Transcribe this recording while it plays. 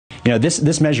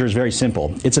This measure is very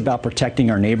simple. It's about protecting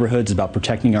our neighborhoods, about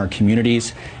protecting our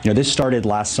communities. This started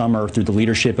last summer through the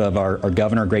leadership of our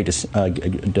governor, Ron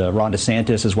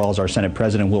DeSantis, as well as our Senate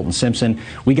President, Wilton Simpson.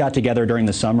 We got together during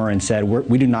the summer and said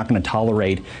we do not going to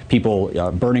tolerate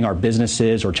people burning our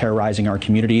businesses or terrorizing our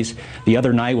communities. The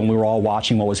other night when we were all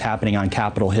watching what was happening on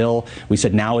Capitol Hill, we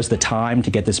said now is the time to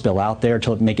get this bill out there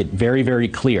to make it very, very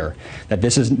clear that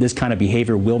this kind of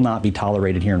behavior will not be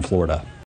tolerated here in Florida.